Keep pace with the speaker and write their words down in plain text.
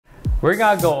we're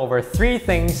gonna go over 3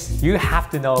 things you have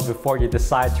to know before you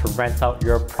decide to rent out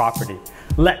your property.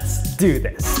 Let's do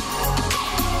this.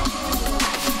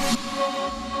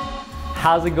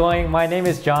 How's it going? My name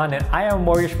is John and I am a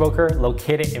mortgage broker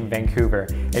located in Vancouver.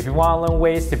 If you want to learn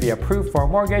ways to be approved for a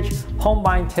mortgage, home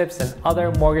buying tips, and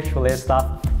other mortgage related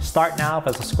stuff, start now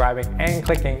by subscribing and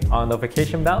clicking on the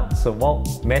notification bell so you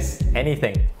won't miss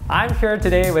anything. I'm here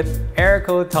today with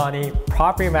Ericko Toni,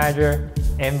 property manager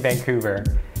in Vancouver.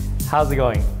 How's it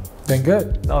going? Doing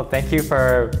good. Oh, thank you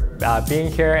for being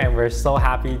here, and we're so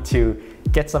happy to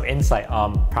get some insight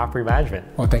on property management.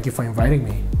 Well, thank you for inviting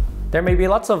me. There may be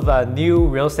lots of new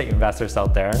real estate investors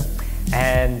out there,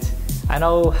 and I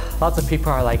know lots of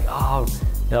people are like, oh,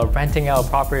 renting out a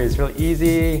property is really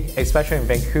easy, especially in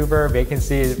Vancouver.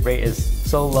 Vacancy rate is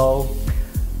so low,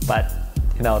 but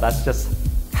that's just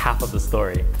half of the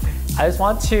story. I just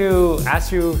want to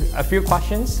ask you a few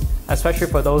questions, especially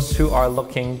for those who are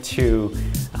looking to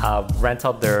rent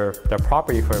out their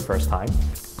property for the first time.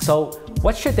 So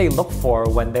what should they look for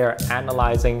when they're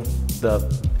analyzing the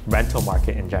rental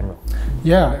market in general?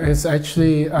 Yeah, it's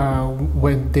actually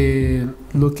when they're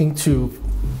looking to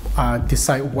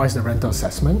decide what's the rental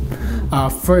assessment.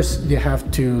 First, you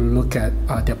have to look at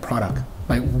their product.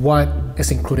 Like what is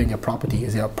included in your property?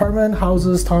 Is it apartment,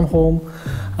 houses, townhome?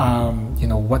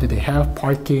 What do they have?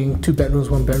 Parking, 2 bedrooms,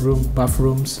 1 bedroom,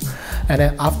 bathrooms. And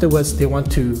then afterwards, they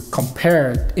want to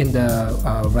compare in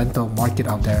the rental market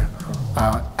out there,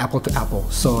 apple to apple.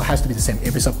 So it has to be the same.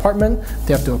 If it's apartment,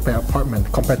 they have to compare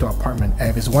apartment compared to apartment. And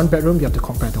if it's 1 bedroom, you have to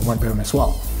compare to 1 bedroom as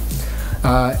well.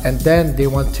 And then they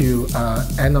want to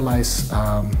analyze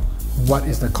what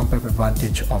is the competitive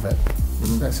advantage of it.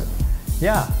 That's it.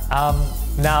 Yeah.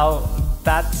 Now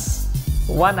that's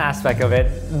one aspect of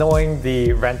it, knowing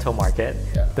the rental market.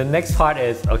 Yeah. The next part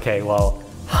is, okay, well,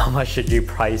 how much should you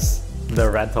price the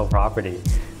rental property?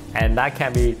 And that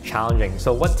can be challenging.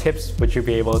 So what tips would you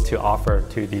be able to offer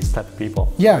to these type of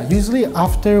people? Yeah, usually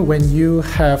after when you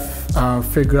have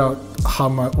figured out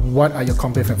what are your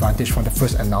competitive advantage from the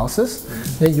first analysis,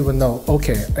 then you will know,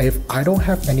 okay, if I don't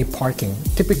have any parking,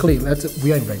 typically,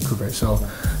 we are in Vancouver, so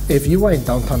if you are in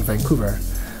downtown Vancouver,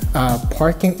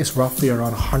 parking is roughly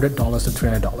around $100 to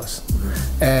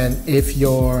 $300. And if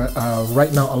you're,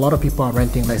 right now, a lot of people are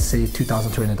renting, let's say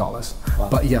 $2,300,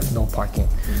 but you have no parking.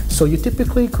 So you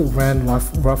typically could rent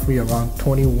roughly around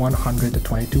 $2,100 to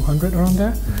 $2,200 around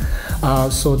there.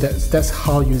 So that's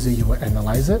how usually you would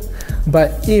analyze it.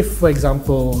 But if, for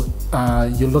example,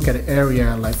 you look at an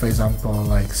area like, for example,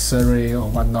 like Surrey or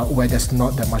whatnot, where there's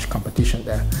not that much competition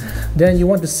there, then you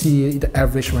want to see the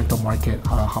average rental market,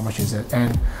 how much is it?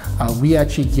 And we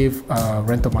actually give a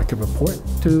rental market report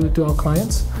to our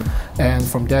clients, and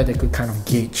from there they could kind of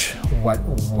gauge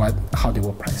how they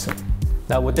will price it.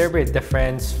 Now, would there be a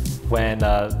difference when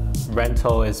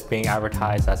rental is being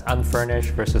advertised as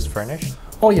unfurnished versus furnished?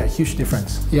 Oh yeah, huge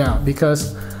difference. Yeah,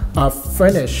 because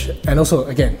furnished, and also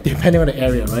again, depending on the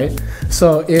area, right?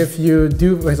 So if you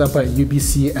do, for example, at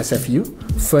UBC SFU,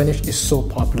 furnished is so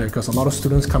popular because a lot of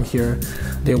students come here,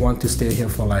 they want to stay here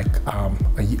for like a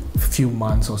few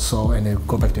months or so and they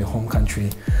go back to their home country.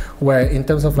 Where in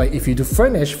terms of like, if you do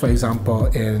furnished, for example,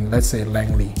 in let's say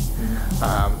Langley,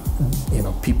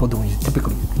 people don't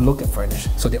typically look at furnished,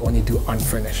 so they only do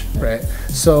unfurnished, right?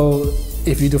 So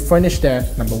if you do furnished there,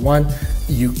 number one,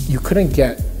 you couldn't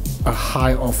get a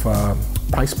high of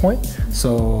price point.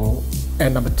 So,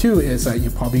 and number two is you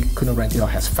probably couldn't rent it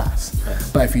out as fast.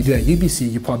 But if you do at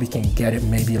UBC, you probably can get it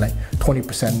maybe like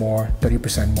 20% more,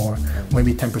 30% more,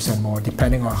 maybe 10% more,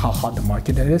 depending on how hot the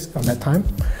market is on that time.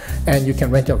 And you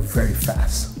can rent it out very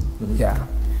fast. Yeah.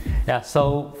 Yeah,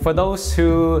 so for those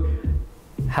who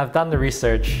have done the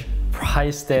research,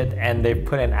 priced it, and they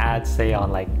put an ad, say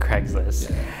on like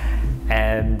Craigslist,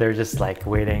 and they're just like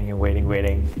waiting and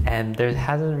waiting, and there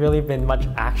hasn't really been much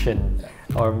action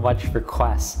or much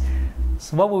requests.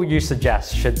 So what would you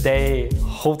suggest? Should they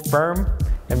hold firm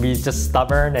and be just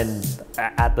stubborn and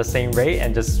at the same rate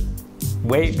and just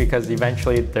wait because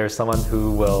eventually there's someone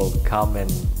who will come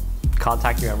and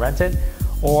contact you and rent it?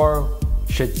 Or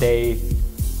should they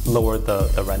lower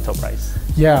the rental price?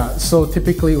 Yeah, so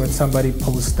typically when somebody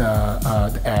posts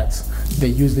the ads, they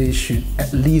usually should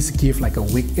at least give like a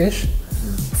week-ish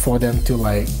for them to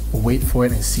like wait for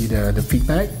it and see the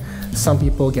feedback. Some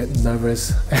people get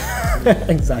nervous,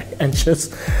 anxious.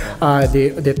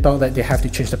 They thought that they have to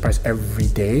change the price every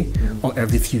day or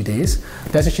every few days.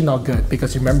 That's actually not good,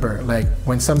 because remember, like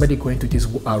when somebody going to these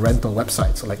rental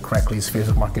websites like Craigslist,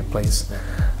 Facebook Marketplace,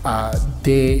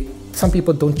 some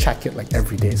people don't check it like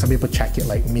every day. Some people check it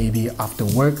like maybe after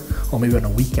work or maybe on the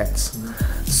weekends.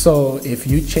 So if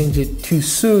you change it too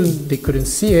soon, they couldn't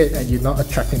see it and you're not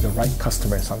attracting the right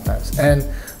customer sometimes. And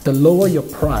the lower your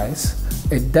price,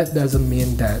 that doesn't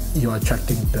mean that you're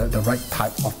attracting the right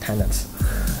type of tenants.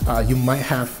 You might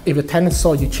have, if the tenant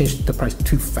saw you change the price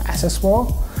too fast as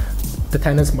well, the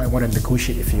tenants might want to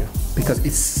negotiate with you because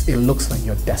it looks like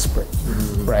you're desperate,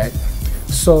 right?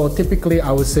 So typically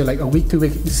I would say like a week, 2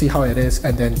 weeks, see how it is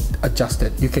and then adjust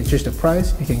it. You can change the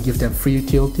price, you can give them free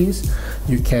utilities,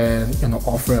 you can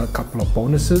offer a couple of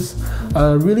bonuses.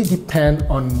 Really depend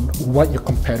on what your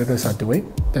competitors are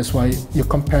doing. That's why your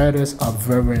competitors are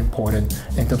very, very important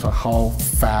in terms of how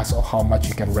fast or how much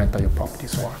you can rent out your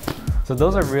properties for. So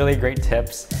those are really great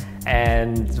tips.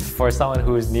 And for someone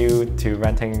who is new to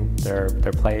renting their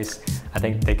place, I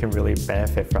think they can really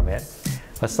benefit from it.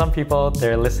 But some people,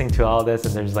 they're listening to all this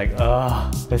and they're just like,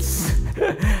 oh, it's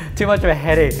too much of a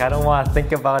headache. I don't want to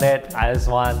think about it. I just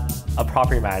want a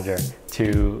property manager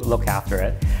to look after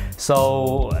it.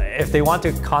 So if they want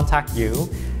to contact you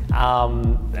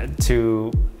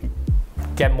to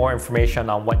get more information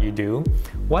on what you do,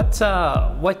 what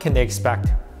can they expect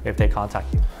if they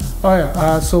contact you? Oh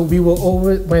yeah, so we will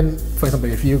always, for example,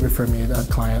 if you refer me a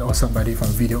client or somebody from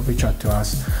video reach out to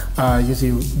us,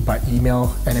 usually by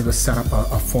email, and then we'll set up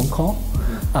a phone call,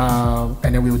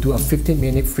 and then we will do a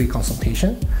 15-minute free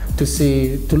consultation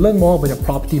to learn more about their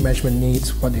property management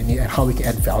needs, what they need, and how we can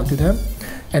add value to them.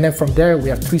 And then from there, we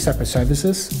have 3 separate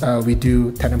services. We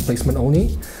do tenant placement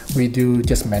only, we do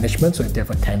just management, so if they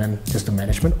have a tenant, just the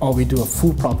management, or we do a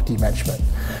full property management.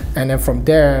 And then from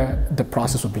there, the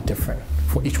process will be different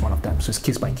for each one of them. So it's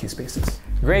case by case basis.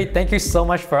 Great, thank you so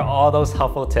much for all those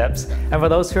helpful tips. And for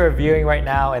those who are viewing right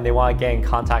now and they want to get in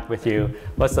contact with you,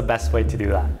 what's the best way to do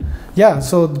that? Yeah,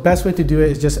 so the best way to do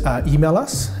it is just email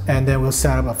us and then we'll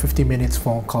set up a 15 minutes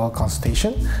phone call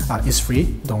consultation. It's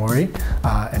free, don't worry,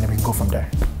 and then we can go from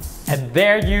there. And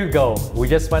there you go. We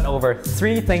just went over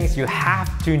 3 things you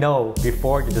have to know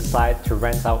before you decide to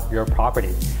rent out your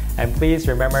property. And please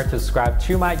remember to subscribe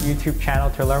to my YouTube channel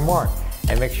to learn more.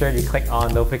 And make sure you click on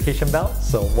the notification bell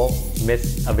so you won't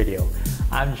miss a video.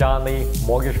 I'm John Lee,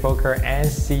 mortgage broker and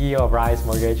CEO of Rise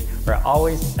Mortgage. We're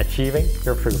always achieving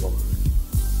your approval.